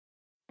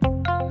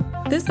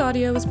This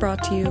audio is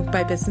brought to you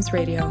by Business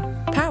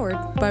Radio,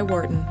 powered by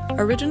Wharton,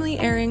 originally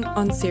airing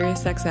on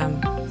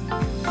SiriusXM.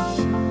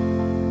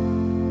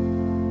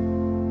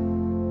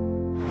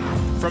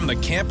 From the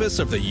campus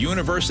of the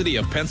University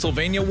of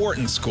Pennsylvania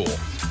Wharton School.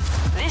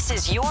 This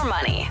is Your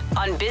Money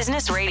on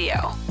Business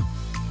Radio.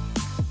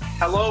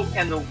 Hello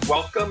and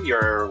welcome.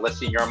 You're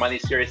listening to Your Money,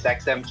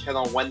 SiriusXM,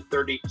 channel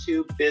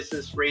 132,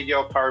 Business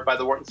Radio, powered by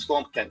the Wharton School.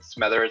 I'm Kent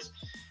Smethers,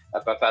 a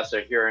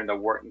professor here in the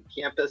Wharton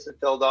campus in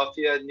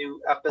Philadelphia.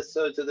 New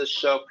episodes of the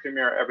show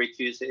premiere every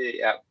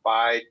Tuesday at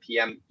 5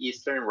 p.m.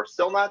 Eastern. We're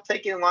still not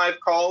taking live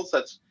calls.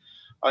 That's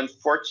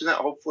unfortunate.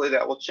 Hopefully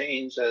that will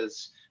change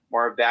as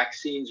more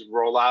vaccines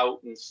roll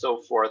out and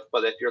so forth.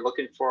 But if you're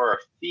looking for a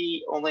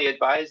fee-only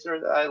advisor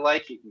that I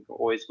like, you can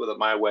always go to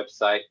my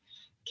website,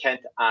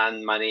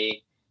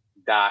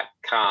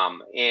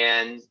 kentonmoney.com.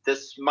 And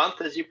this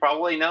month, as you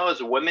probably know,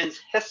 is Women's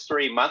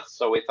History Month.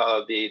 So we thought it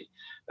would be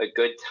a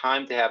good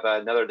time to have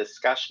another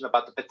discussion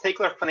about the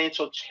particular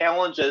financial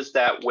challenges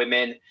that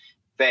women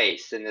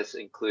face. And this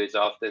includes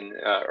often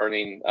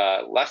earning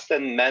less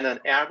than men on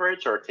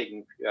average, or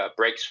taking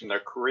breaks from their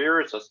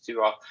careers. Those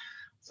two are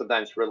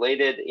sometimes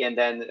related. And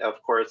then,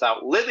 of course,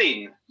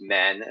 outliving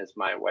men, as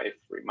my wife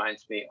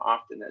reminds me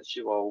often that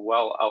she will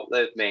well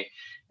outlive me.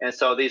 And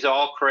so these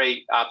all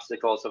create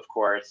obstacles, of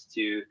course,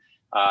 to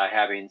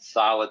having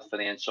solid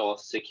financial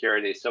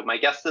security. So my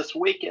guest this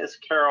week is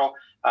Carol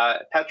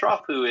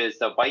Petrov, who is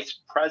the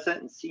Vice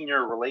President and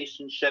Senior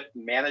Relationship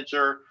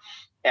Manager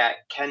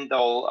at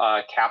Kendall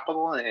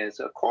Capital, and is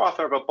a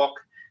co-author of a book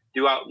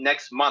due out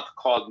next month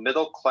called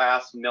Middle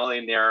Class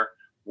Millionaire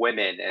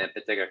Women, and in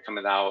particular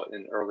coming out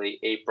in early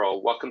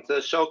April. Welcome to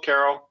the show,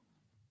 Carol.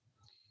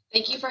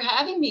 Thank you for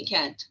having me,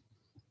 Kent.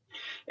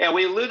 And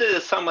we alluded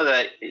to some of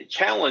the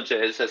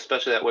challenges,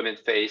 especially that women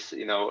face,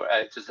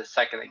 just a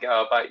second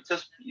ago, but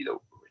just,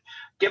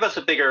 give us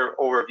a bigger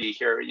overview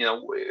here.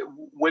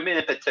 Women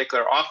in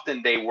particular,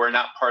 often they were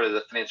not part of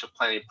the financial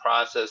planning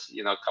process,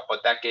 a couple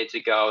of decades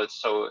ago. It's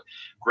so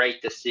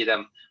great to see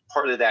them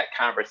part of that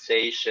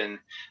conversation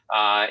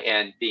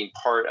and being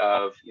part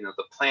of,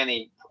 the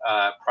planning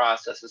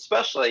process,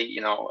 especially,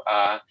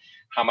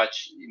 how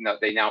much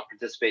they now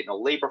participate in the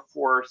labor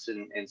force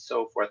and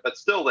so forth, but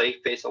still they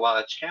face a lot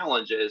of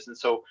challenges. And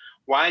so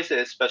why is it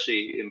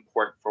especially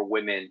important for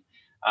women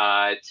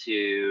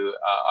to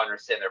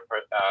understand their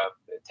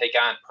take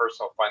on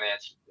personal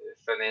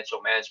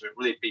financial management,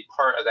 really be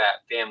part of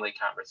that family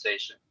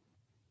conversation?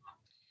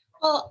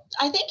 Well,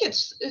 I think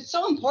it's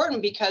so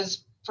important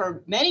because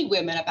for many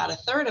women, about a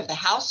third of the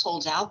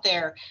households out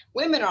there,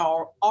 women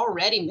are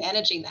already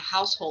managing the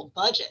household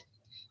budget.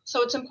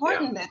 So it's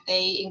important that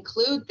they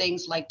include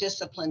things like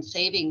disciplined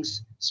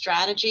savings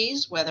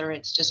strategies, whether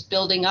it's just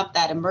building up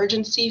that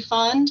emergency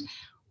fund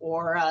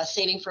or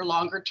saving for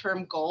longer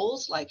term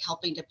goals, like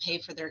helping to pay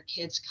for their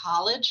kids'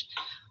 college.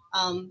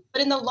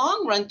 But in the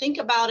long run, think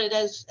about it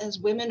as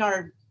women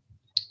are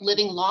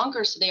living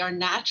longer, so they are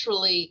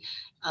naturally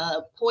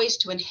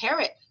poised to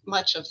inherit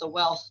much of the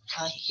wealth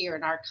here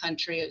in our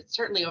country,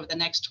 certainly over the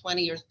next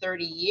 20 or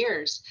 30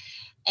 years.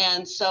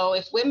 And so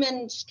if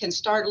women can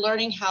start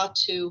learning how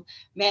to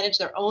manage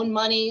their own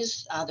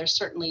monies, they're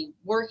certainly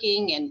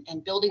working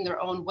and building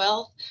their own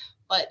wealth.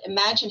 But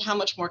imagine how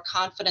much more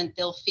confident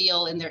they'll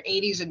feel in their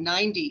 80s and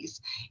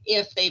 90s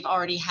if they've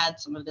already had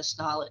some of this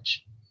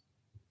knowledge.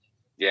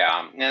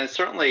 Yeah, and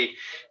certainly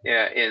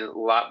in a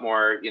lot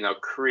more,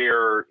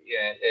 career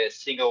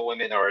single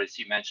women, or as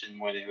you mentioned,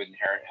 women who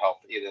inherit health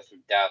either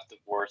through death,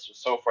 divorce, or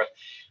so forth.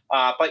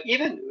 But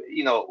even,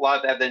 a lot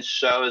of evidence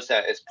shows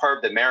that as part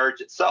of the marriage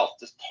itself,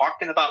 just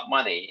talking about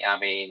money,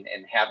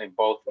 and having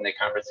both in the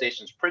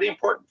conversation is pretty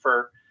important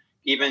for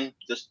even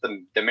just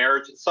the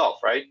marriage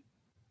itself, right?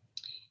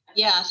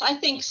 Yes, I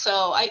think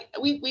so.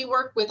 We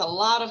work with a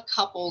lot of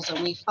couples,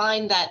 and we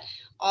find that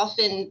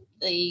often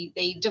they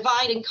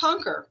divide and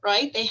conquer,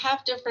 right? They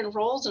have different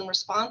roles and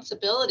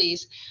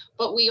responsibilities,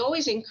 but we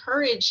always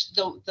encourage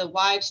the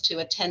wives to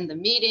attend the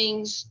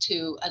meetings,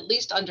 to at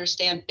least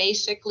understand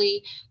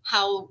basically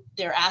how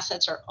their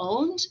assets are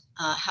owned,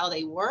 how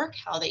they work,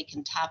 how they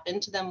can tap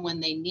into them when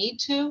they need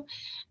to.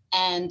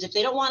 And if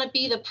they don't want to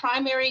be the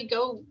primary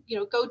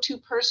go-to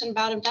person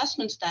about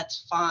investments,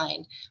 that's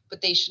fine,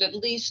 but they should at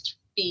least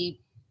be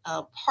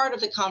part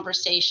of the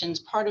conversations,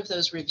 part of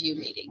those review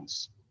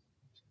meetings.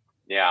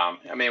 Yeah,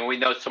 we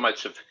know so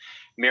much of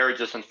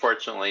marriages,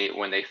 unfortunately,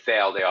 when they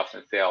fail, they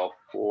often fail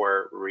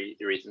for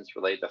reasons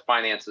related to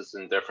finances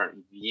and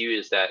different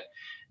views that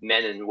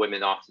men and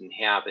women often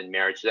have in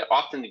marriage that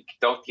often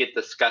don't get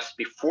discussed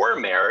before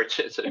marriage.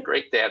 It's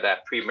great to have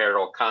that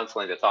premarital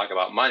counseling to talk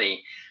about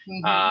money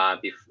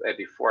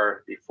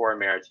before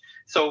marriage.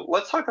 So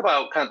let's talk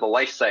about kind of the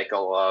life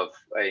cycle of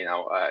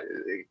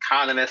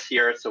economists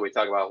here. So we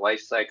talk about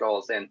life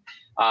cycles and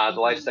the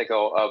life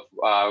cycle of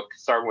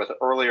starting with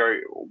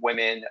earlier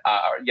women,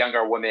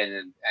 younger women,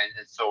 and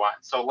so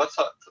on. So let's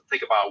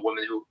think about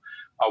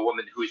a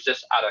woman who's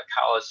just out of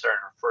college, starting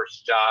her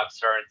first job,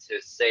 starting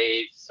to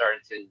save,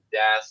 starting to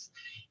invest.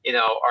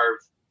 Are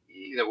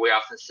we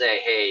often say,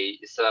 hey,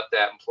 set up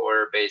that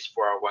employer-based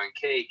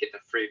 401k, get the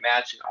free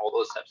match, and all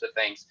those types of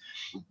things.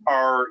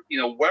 Are,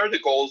 what are the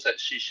goals that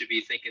she should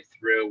be thinking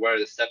through? What are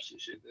the steps she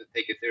should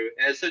take it through?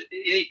 And is there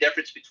any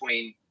difference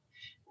between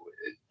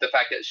the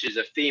fact that she's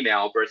a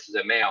female versus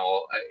a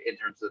male in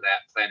terms of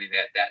that planning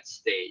at that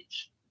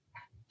stage?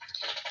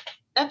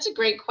 That's a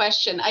great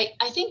question.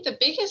 I think the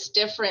biggest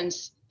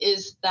difference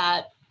is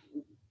that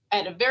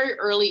at a very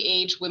early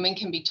age, women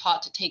can be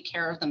taught to take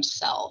care of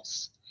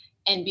themselves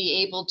and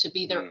be able to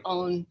be their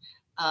own,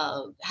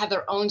 have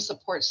their own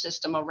support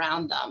system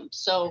around them.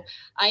 So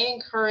I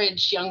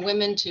encourage young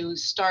women to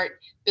start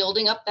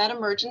building up that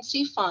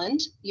emergency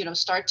fund,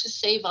 start to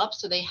save up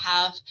so they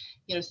have,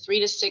 3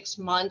 to 6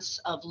 months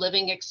of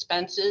living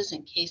expenses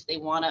in case they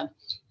want to,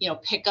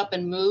 pick up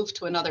and move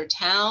to another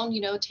town,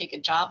 take a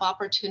job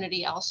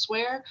opportunity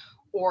elsewhere,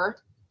 or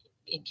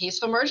in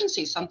case of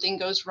emergency, something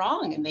goes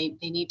wrong and they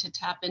need to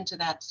tap into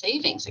that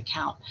savings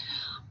account.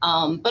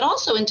 But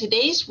also in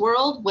today's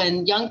world,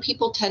 when young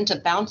people tend to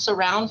bounce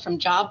around from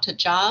job to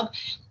job,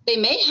 they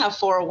may have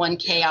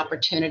 401k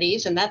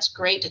opportunities, and that's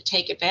great to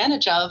take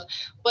advantage of.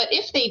 But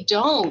if they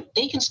don't,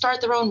 they can start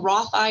their own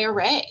Roth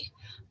IRA.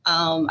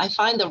 I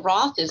find the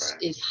Roth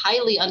is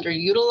highly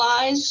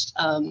underutilized,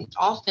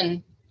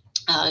 often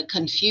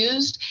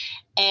confused,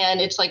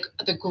 and it's like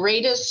the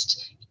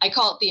greatest. I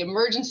call it the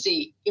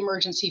emergency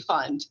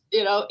fund.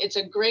 It's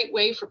a great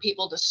way for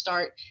people to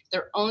start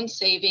their own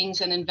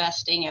savings and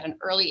investing at an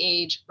early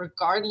age,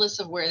 regardless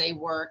of where they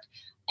work,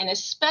 and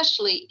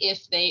especially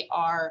if they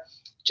are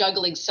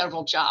juggling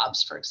several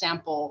jobs. For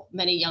example,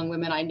 many young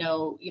women I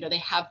know, they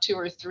have 2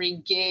 or 3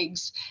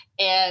 gigs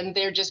and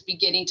they're just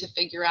beginning to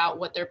figure out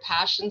what their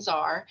passions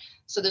are.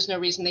 So there's no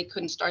reason they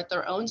couldn't start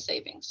their own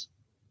savings.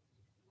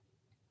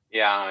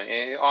 Yeah,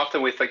 and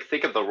often we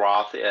think of the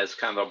Roth as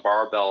kind of a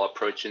barbell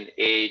approach in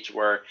age,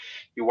 where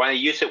you want to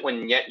use it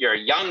when you're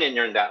young and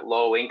you're in that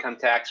low income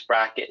tax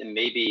bracket, and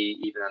maybe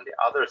even on the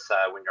other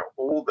side when you're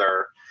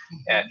older.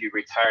 If you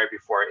retire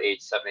before age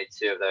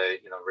 72 of the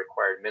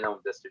required minimum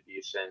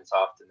distributions,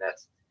 often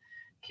that's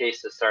the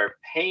case to start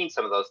paying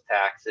some of those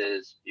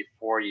taxes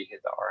before you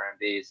hit the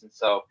RMDs. And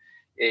so,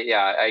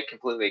 I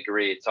completely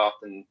agree. It's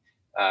often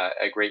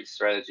a great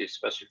strategy,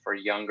 especially for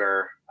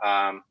younger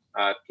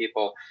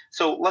people.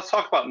 So let's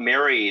talk about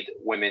married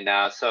women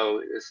now.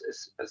 So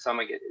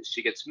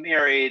she gets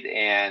married,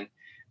 and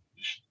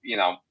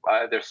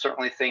there's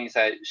certainly things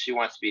that she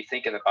wants to be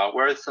thinking about.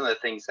 What are some of the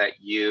things that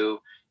you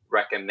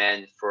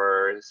recommend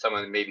for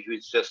someone maybe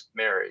who's just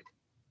married?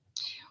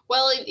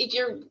 Well,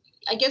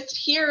 I guess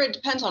here it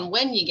depends on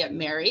when you get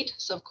married.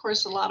 So of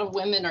course, a lot of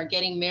women are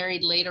getting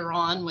married later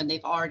on when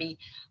they've already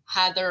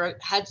had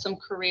some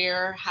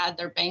career, had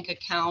their bank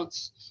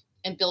accounts,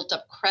 and built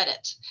up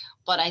credit.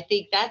 But I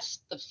think that's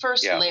the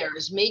first layer,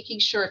 is making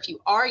sure if you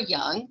are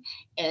young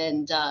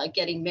and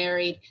getting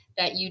married,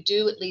 that you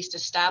do at least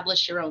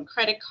establish your own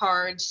credit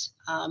cards,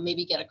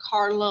 maybe get a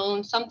car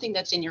loan, something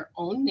that's in your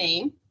own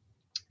name.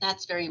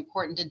 That's very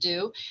important to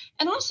do.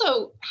 And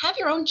also have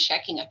your own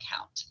checking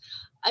account.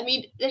 I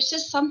mean, there's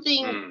just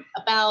something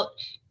about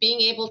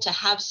being able to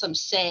have some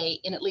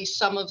say in at least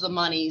some of the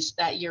monies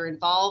that you're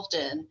involved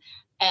in.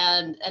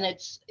 And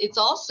it's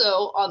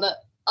also on the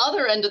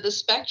other end of the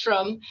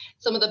spectrum.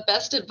 Some of the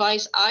best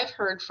advice I've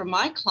heard from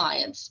my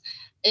clients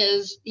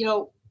is,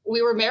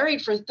 we were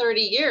married for 30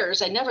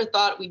 years. I never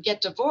thought we'd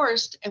get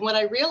divorced. And when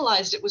I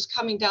realized it was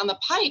coming down the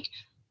pike,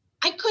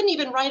 I couldn't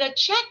even write a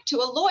check to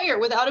a lawyer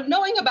without him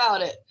knowing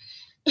about it.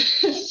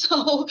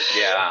 So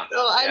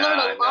I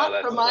learned a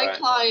lot from my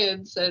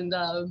clients, and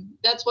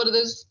that's one of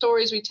those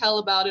stories we tell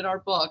about in our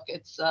book.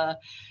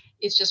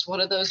 It's just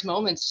one of those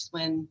moments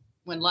when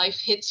life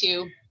hits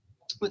you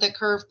with a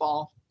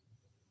curveball.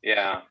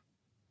 Yeah,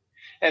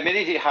 and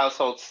many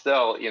households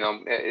still, you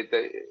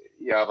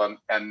have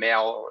a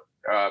male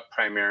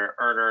primary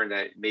earner, and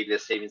that maybe the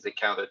savings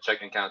account or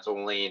checking account's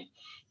only in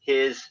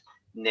his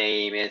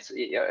name.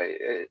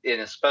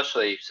 And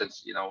especially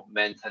since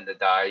men tend to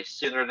die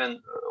sooner than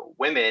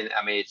women.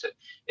 I mean,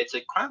 it's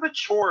a kind of a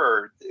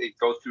chore to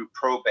go through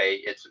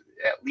probate. It's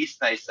at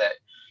least nice that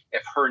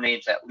if her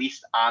name's at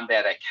least on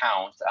that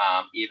account,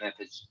 even if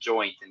it's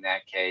joint in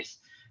that case,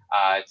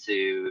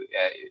 to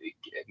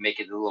make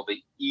it a little bit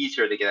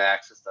easier to get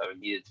access to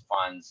needed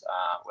funds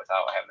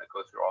without having to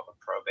go through all the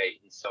probate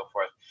and so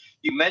forth.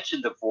 You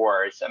mentioned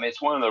divorce. I mean,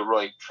 it's one of the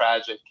really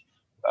tragic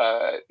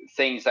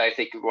things. I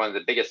think one of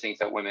the biggest things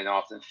that women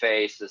often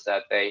face is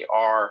that they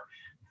are,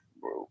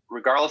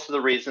 regardless of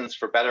the reasons,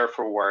 for better or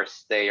for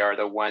worse, they are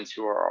the ones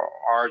who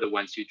are the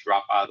ones who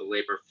drop out of the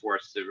labor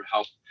force to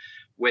help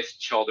with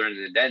children,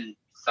 and then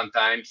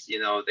sometimes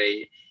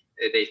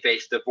they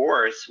face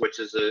divorce, which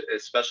is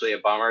especially a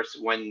bummer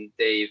when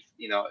they've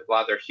a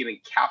lot of their human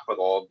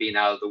capital being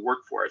out of the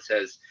workforce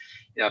has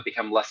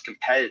become less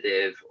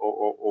competitive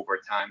over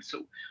time.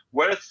 So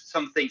what are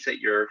some things that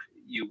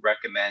you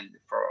recommend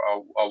for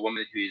a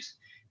woman who's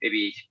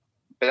maybe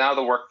been out of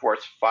the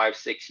workforce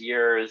 5-6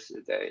 years,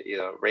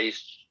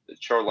 raised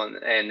children,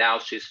 and now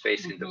she's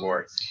facing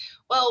divorce?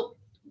 Well,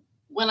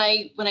 when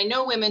I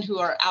know women who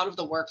are out of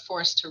the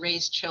workforce to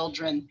raise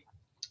children,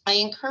 I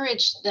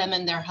encourage them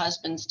and their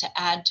husbands to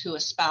add to a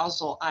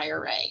spousal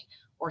IRA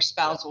or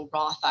spousal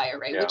Roth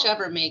IRA,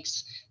 whichever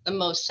makes the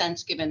most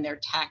sense given their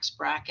tax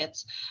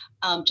brackets.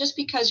 Just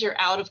because you're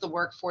out of the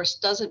workforce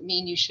doesn't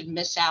mean you should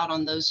miss out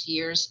on those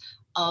years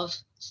of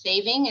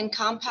saving and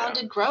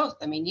compounded growth.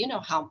 I mean, you know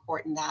how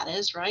important that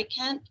is, right,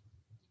 Kent?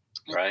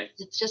 Right.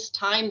 It's just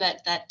time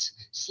that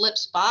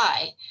slips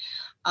by.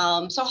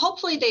 So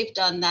hopefully they've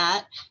done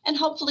that. And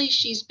hopefully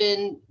she's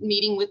been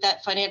meeting with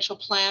that financial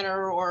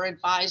planner or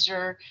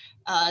advisor,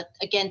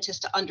 again,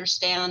 just to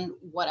understand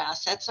what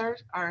assets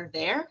are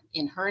there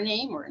in her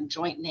name or in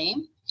joint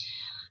name.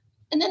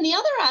 And then the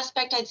other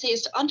aspect I'd say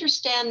is to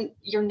understand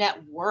your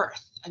net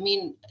worth. I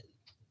mean,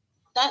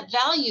 that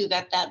value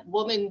that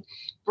woman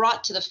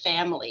brought to the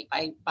family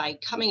by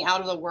coming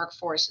out of the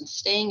workforce and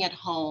staying at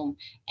home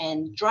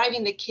and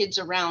driving the kids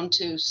around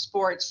to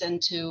sports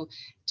and to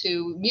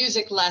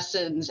music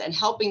lessons and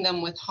helping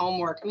them with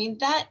homework. I mean,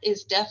 that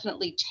is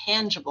definitely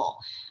tangible.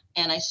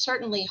 And I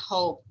certainly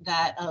hope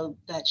that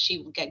she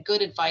will get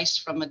good advice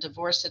from a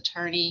divorce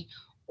attorney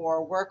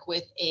or work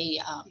with a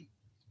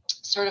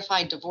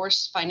certified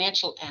divorce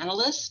financial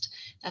analyst.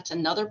 That's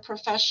another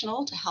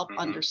professional to help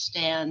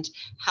understand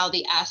how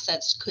the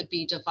assets could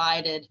be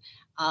divided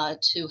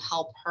to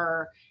help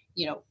her,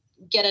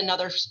 get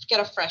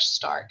a fresh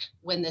start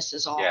when this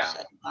is all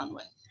said and done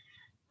with.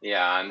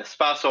 Yeah, and the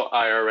spousal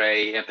IRA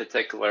in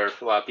particular,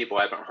 for a lot of people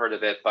haven't heard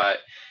of it, but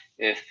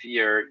if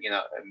you're,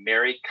 a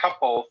married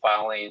couple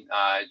filing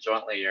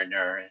jointly in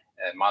your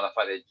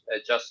modified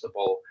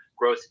adjustable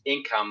gross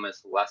income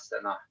is less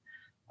than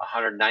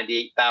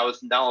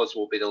 $198,000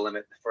 will be the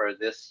limit for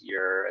this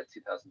year,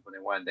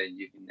 2021, then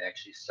you can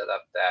actually set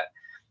up that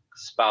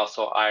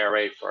spousal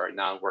IRA for a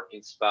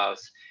non-working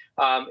spouse.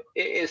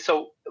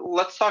 So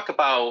let's talk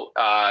about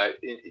a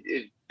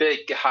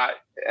big hot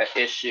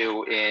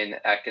issue in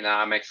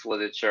economics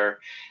literature,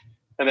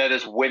 and that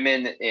is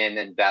women in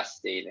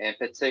investing. In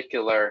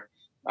particular,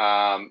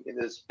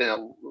 there's been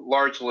a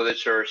large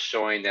literature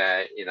showing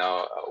that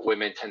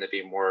women tend to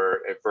be more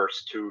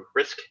averse to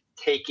risk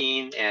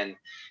taking, and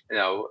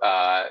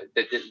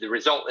the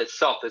result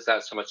itself is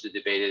not so much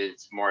debated.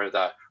 It's more of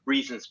the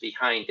reasons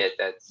behind it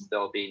that's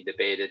still being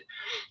debated.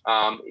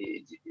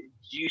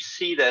 Do you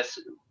see this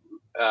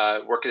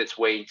working its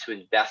way into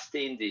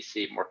investing? Do you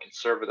see more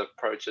conservative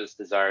approaches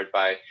desired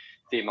by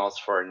females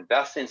for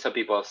investing? Some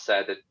people have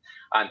said that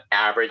on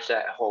average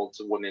that holds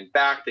women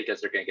back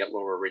because they're going to get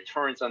lower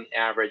returns on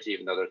average,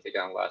 even though they're taking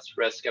on less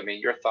risk. I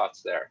mean, your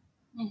thoughts there?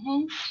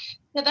 Mm-hmm.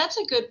 Yeah, that's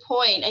a good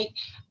point.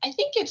 I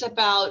think it's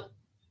about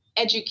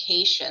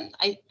education.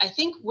 I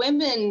think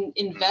women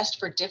invest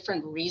for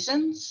different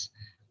reasons.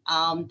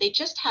 They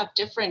just have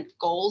different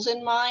goals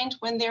in mind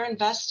when they're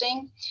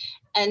investing.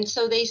 And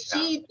so they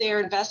see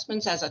their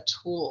investments as a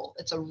tool.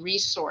 It's a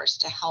resource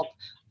to help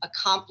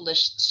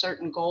accomplish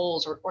certain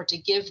goals or to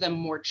give them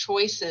more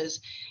choices.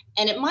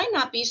 And it might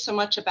not be so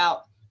much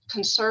about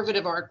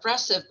conservative or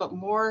aggressive, but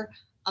more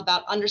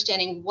about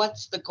understanding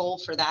what's the goal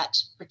for that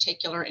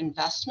particular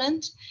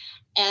investment.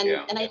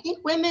 And I think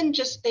women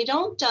they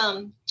don't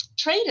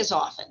trade as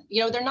often.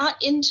 They're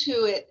not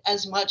into it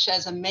as much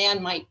as a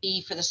man might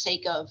be for the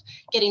sake of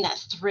getting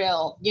that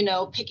thrill,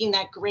 picking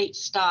that great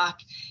stock.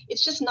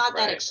 It's just not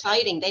that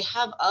exciting. They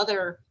have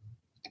other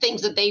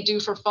things that they do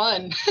for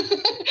fun.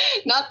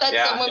 Not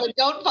that some women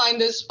don't find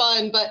this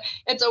fun, but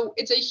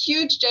it's a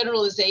huge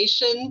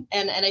generalization.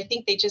 And I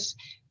think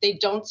they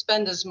don't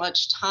spend as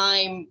much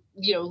time,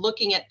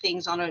 looking at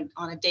things on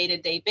a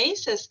day-to-day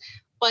basis.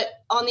 But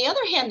on the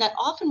other hand, that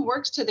often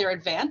works to their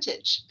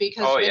advantage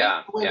because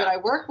women that I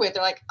work with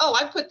are like,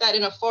 I put that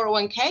in a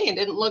 401k and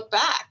didn't look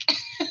back.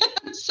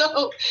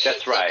 So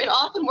that's right. It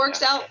often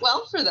works out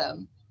well for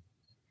them.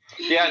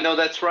 Yeah, no,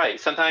 that's right.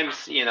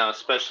 Sometimes,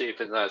 especially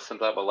if it's some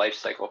type of life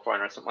cycle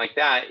fund or something like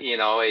that,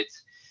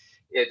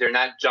 they're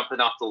not jumping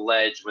off the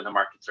ledge when the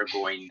markets are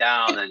going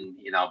down and,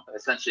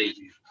 essentially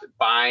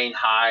buying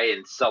high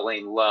and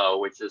selling low,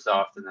 which is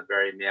often a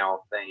very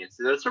male thing. And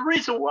so there's a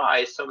reason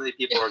why so many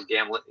people are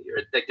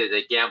addicted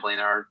to gambling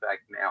are in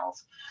fact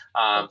males.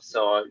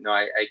 So,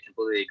 I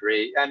completely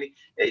agree. I mean,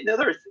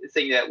 another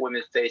thing that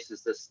women face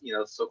is this,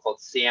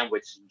 so-called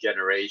sandwich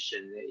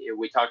generation.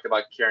 We talked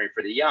about caring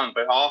for the young,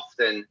 but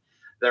often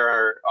there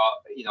are,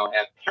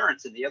 have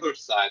parents on the other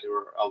side who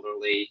are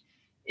elderly.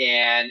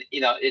 And,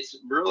 it's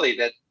really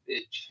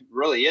it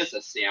really is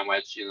a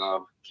sandwich,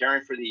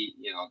 caring for the,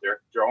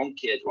 their own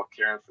kids while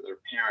caring for their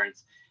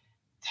parents.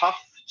 Tough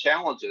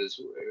challenges.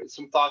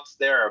 Some thoughts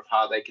there of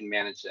how they can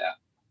manage that.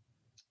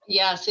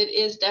 Yes, it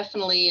is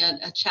definitely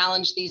a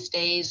challenge these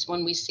days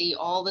when we see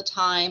all the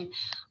time.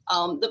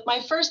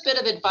 My first bit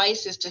of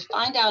advice is to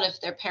find out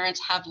if their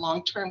parents have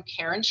long-term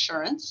care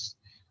insurance.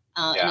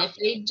 And if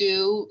they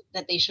do,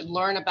 that they should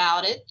learn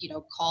about it,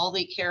 call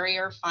the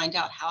carrier, find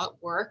out how it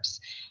works,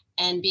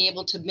 and be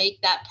able to make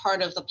that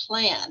part of the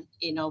plan,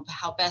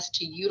 how best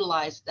to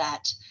utilize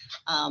that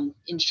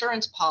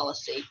insurance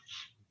policy.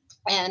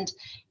 And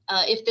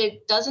If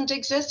it doesn't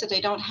exist, if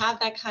they don't have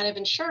that kind of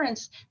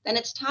insurance, then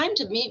it's time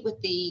to meet with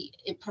the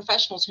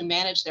professionals who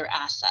manage their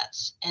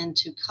assets and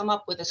to come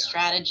up with a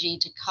strategy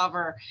to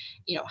cover,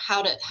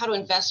 how to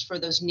invest for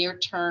those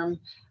near-term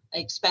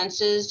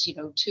expenses,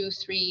 2-3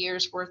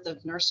 years worth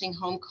of nursing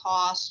home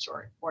costs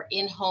or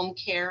in-home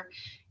care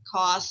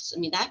costs. I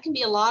mean, that can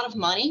be a lot of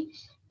money,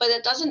 but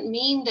it doesn't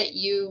mean that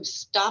you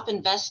stop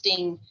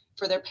investing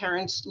for their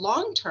parents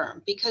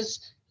long-term, because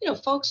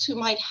folks who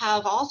might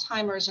have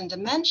Alzheimer's and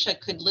dementia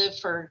could live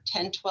for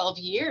 10, 12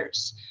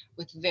 years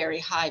with very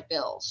high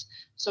bills.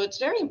 So it's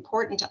very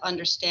important to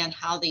understand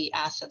how the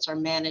assets are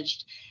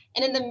managed.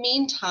 And in the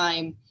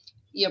meantime,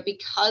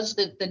 because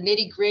the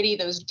nitty-gritty,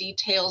 those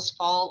details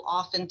fall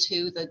often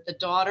to the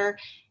daughter,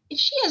 if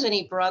she has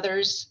any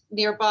brothers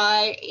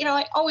nearby,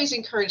 I always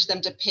encourage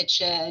them to pitch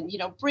in,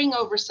 bring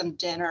over some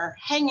dinner,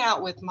 hang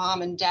out with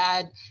mom and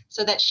dad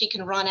so that she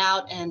can run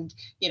out and,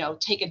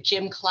 take a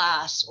gym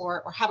class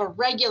or have a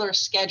regular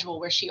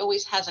schedule where she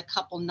always has a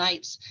couple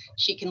nights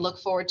she can look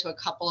forward to a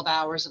couple of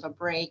hours of a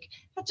break.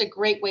 That's a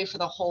great way for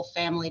the whole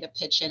family to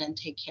pitch in and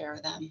take care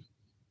of them.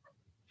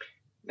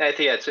 I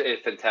think that's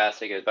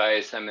fantastic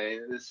advice. I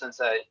mean, in the sense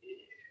that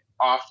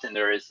often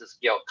there is this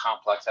guilt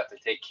complex, have to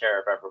take care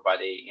of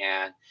everybody,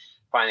 and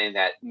finding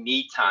that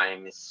me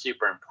time is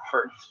super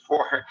important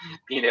for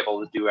being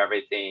able to do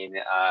everything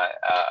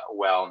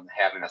well, and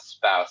having a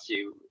spouse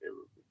you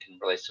can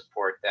really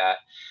support that.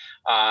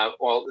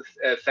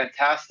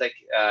 Fantastic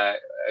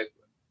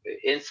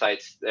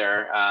insights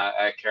there,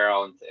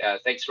 Carol. And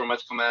thanks very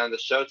much for coming on the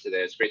show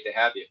today. It's great to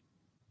have you.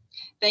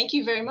 Thank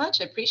you very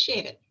much. I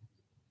appreciate it.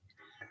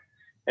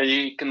 And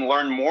you can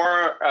learn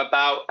more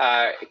about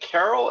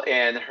Carol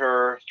and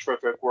her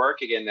terrific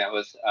work. Again, that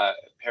was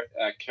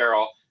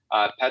Carol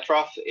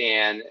Petrov,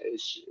 and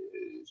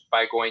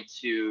by going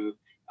to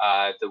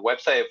the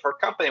website of her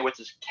company, which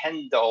is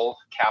Kendall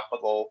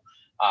Capital.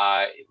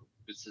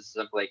 This is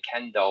simply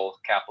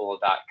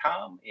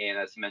kendallcapital.com. And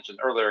as I mentioned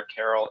earlier,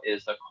 Carol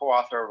is the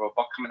co-author of a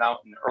book coming out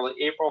in early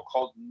April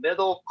called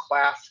Middle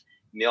Class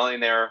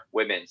Millionaire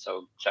Women.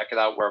 So check it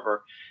out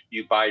wherever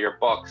you buy your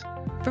books.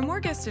 For more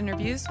guest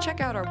interviews,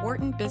 check out our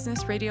Wharton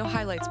Business Radio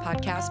Highlights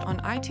podcast on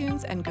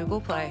iTunes and Google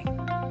Play.